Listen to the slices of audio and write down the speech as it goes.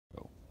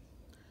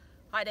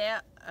Hi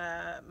there,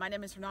 my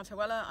name is Renate.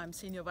 I'm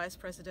Senior Vice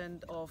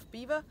President of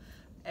Beaver,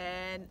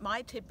 and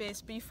my tip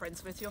is be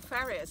friends with your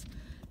farriers.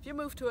 If you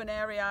move to an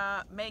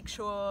area, make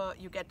sure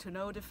you get to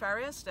know the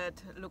farriers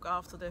that look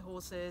after the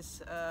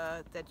horses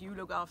that you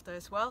look after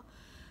as well.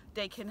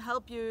 They can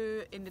help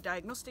you in the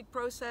diagnostic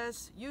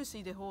process. You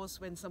see the horse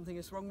when something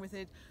is wrong with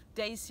it.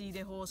 They see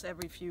the horse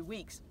every few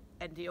weeks,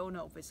 and the owner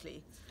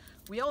obviously.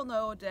 We all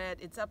know that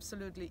it's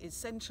absolutely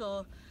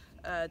essential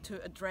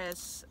to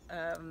address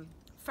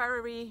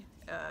farriery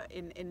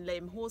in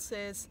lame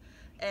horses,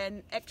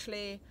 and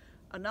actually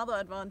another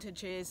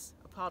advantage is,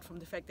 apart from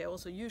the fact they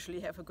also usually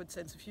have a good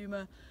sense of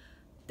humor,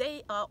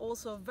 they are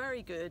also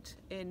very good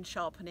in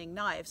sharpening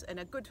knives, and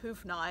a good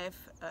hoof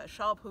knife, a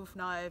sharp hoof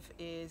knife,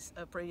 is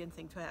a brilliant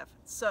thing to have.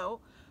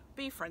 So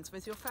be friends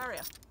with your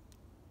farrier.